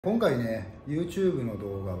今回ね、YouTube の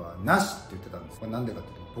動画はなしって言ってたんです。これなんでかって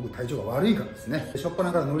いうと、僕体調が悪いからですね。初っ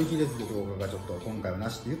端から乗り切れずで動画がちょっと今回はな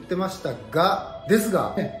しって言ってましたが、です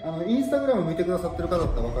が、インスタグラム見てくださってる方だ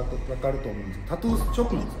ったら分かると思うんですけど、タトゥーショッ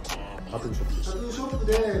プなんですよ。タトゥーショップ。タトゥーショップ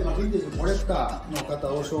で、ヴィンテージのコレクターの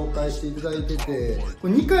方を紹介していただいてて、こ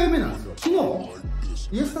れ2回目なんですよ。昨日、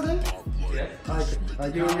イエスタデーYou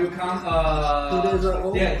come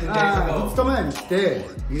 2 日前に来て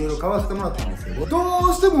いろいろ買わせてもらったんですけど、ど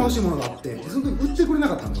うしても欲しいものがあってその時売ってくれな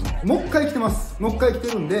かったんで、もう一回来てます。もう一回来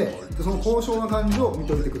てるんで、その交渉の感じを見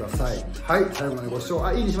といてください。はい、最後までご視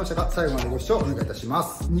聴いいにしましたか。最後までご視聴お願いいたしま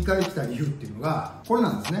す。2回来た理由っていうのがこれ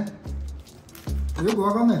なんですね。よく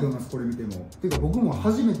わかんないと思います、これ見ても。っていうか僕も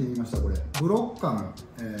初めて見ました。これブロッカム、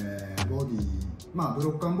ボディ、ブ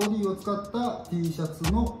ロッカムボディを使った T シャツ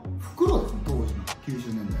の袋ですね、当時の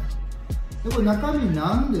90年代で。これ中身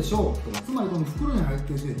なんでしょうと、つまりこの袋に入っ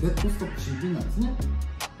てるしデッドストック CD なんですね。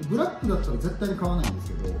ブラックだったら絶対に買わないんです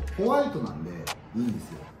けど、ホワイトなんでいいんです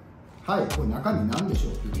よ。はい、これ中身なんでしょ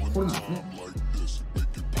うっていうのがこれなんですね。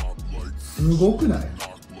すごくない？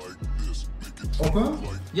オープン？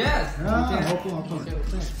 Yes! オープン。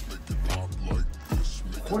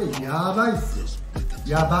これやばいっすよ。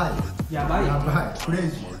やばい。クレイ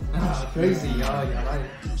ジー。クレイジーよ、やばい。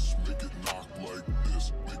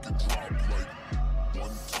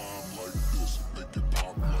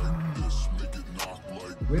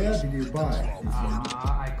Where did you buy this one?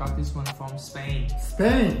 I got this one from Spain.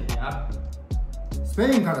 Spain? Yep. ス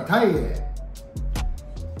ペインからタイへ。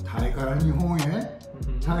タイから日本へ。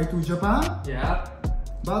タイ to Japan? Yep.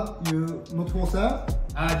 But you not for sale?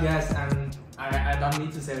 Yes, and I don't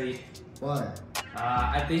need to sell it. Why?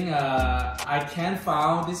 I think I can't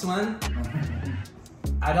find this one.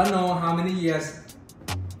 I don't know how many years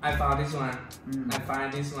I found this one. I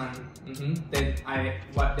find this one. Then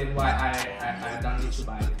why I don't need to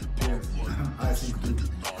buy it. Yes, I think too.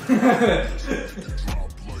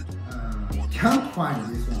 Can't find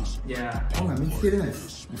this one. Yeah. こんなん見つけれないで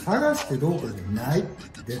す。探してどうこうじゃない。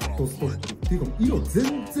デッドストックっていうか色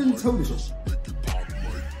全然ちゃうでしょ。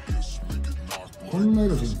こんな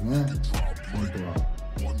色してるんですね。本当は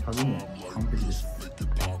タグも完璧です。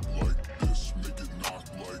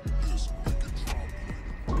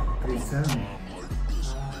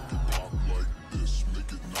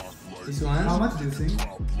This one? How much do you think?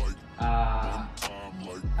 I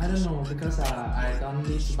don't know because I don't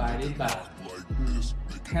need to buy it, but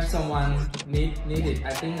have someone need it.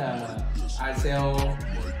 I think I sell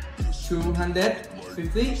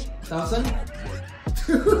 250,000.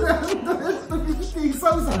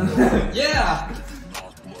 250,000? Yeah.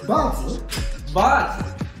 But not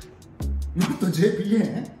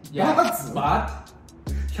JPN? Yeah. But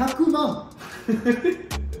 100万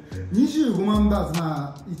25万バ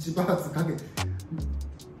ーツ、1バーツかけ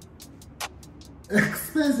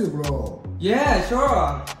expensive, bro. Yeah,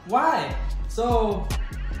 sure. Why? So,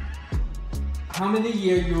 how many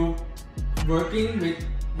years you working with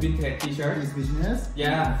vintage T-shirt? This business?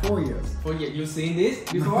 Yeah. 4 years. 4 years. You seen this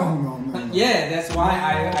before? No. Yeah, that's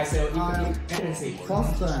why I sell everything.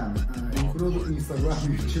 First time, include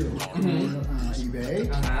Instagram, YouTube, eBay,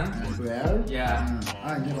 Well. Yeah.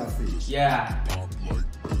 I never see. Yeah.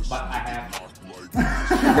 But I have.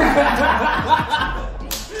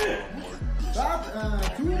 But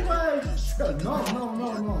 250, no.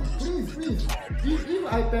 Please. If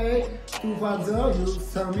I pay 250, you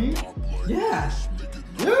sell me? Yeah.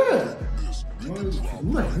 Yeah.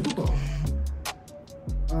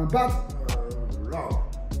 But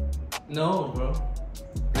No, bro.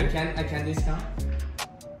 I can discount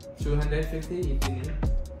 250 if you need.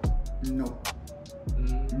 no.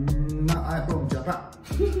 No, I'm from Japan.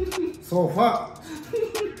 So far.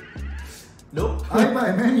 Nope. I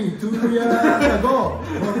buy many 2 years ago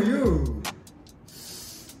from you.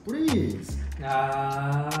 Please.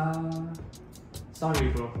 Sorry,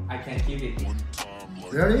 bro. I can't keep it.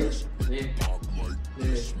 Really? Really,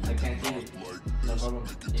 I can't keep it. No problem.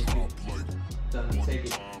 If you don't take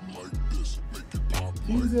it.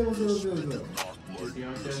 20000.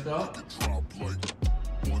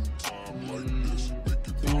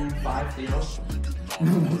 250.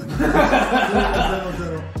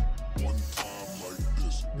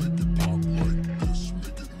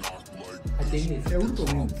 I think it's. 売ると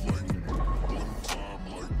思うんですよ。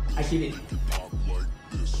I keep it.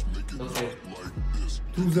 Don't say it.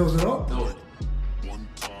 200? No.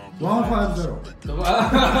 150.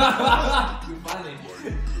 You funny.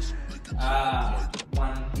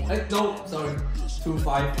 No, sorry.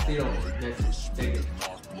 250. Yes, take it.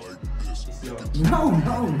 It's yours. No.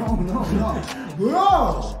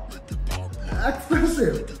 Bro!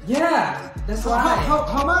 Expensive. Yeah. That's why.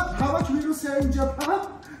 How much will you sell in Japan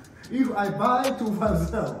if I buy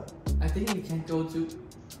 250? I think you can go to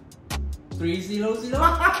 300.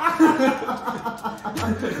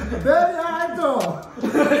 Very idle.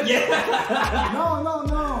 Yeah. No.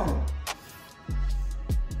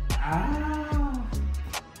 Ah.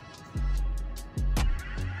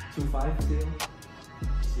 250.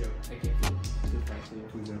 Sure. I can do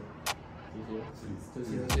 250.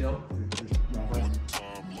 200.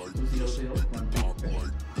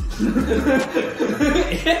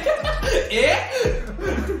 え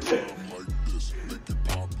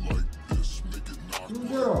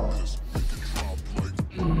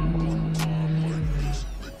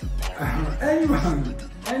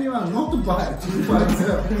Anyone not to buy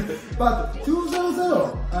 250, but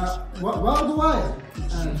 200 worldwide,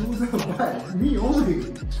 200 buy me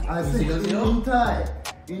only. I think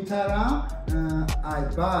in Thailand, I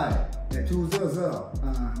buy 200.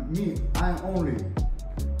 Me, I'm only.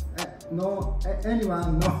 No,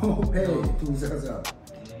 anyone no pay 200.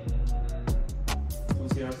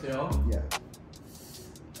 200. Yeah.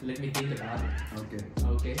 Let me think about it.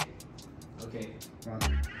 Okay. Okay.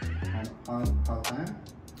 How time?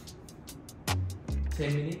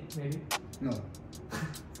 10 minutes maybe? No.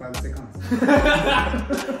 5 seconds.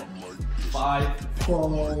 5,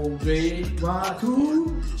 4, 3,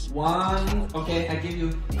 2, 1. Okay, I give you.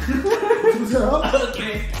 200.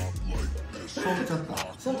 Okay.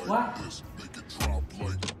 So what?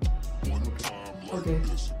 Okay.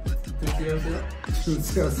 200.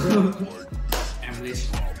 200. English.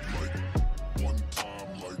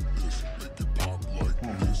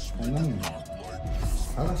 こんなに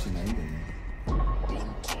探しないんだよね。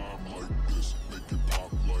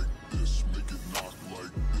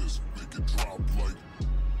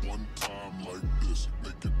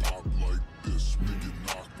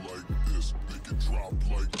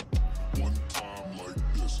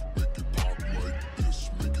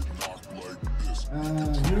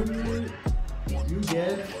You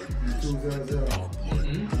get 200.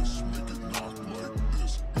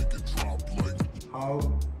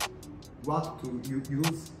 What to you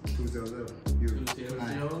use 200?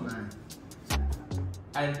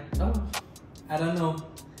 I don't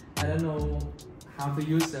know how to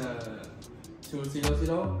use 200.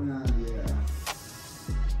 Yeah.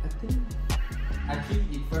 I think I keep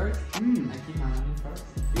it first. I keep my money first.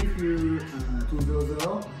 If you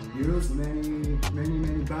 200 use many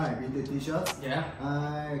buy vintage T shirts, Yeah.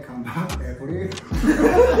 I come back every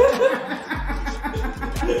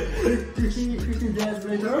 15 days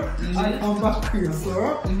later. I come back to your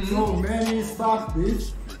store. So many stuff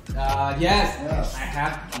this. Yes. Yes. I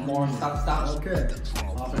have more stuff. Okay.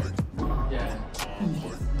 Yeah.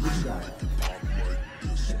 Good guy.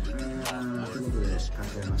 ということで買っ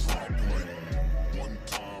ちゃいました。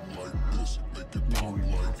もう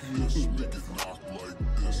80円ぐらいですか。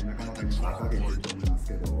なかなかにバカげてると思います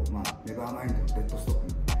けど、まあネバーマインドのデッドストッ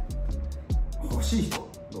クの欲しい人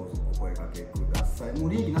どうぞお声掛けください。もう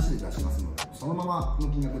利益なしで出しますので、そのままの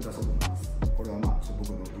金額で出そうと思います。これはまあ僕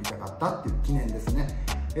の売りたかったっていう記念ですね。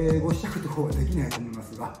ご試着とかはできないと思いま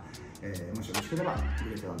すが、もしよろしければグ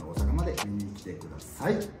レートランド大阪まで見に来てくださ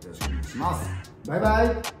い。よろしくお願いします。バイバイ。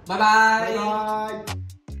Bye bye. Bye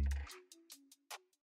bye.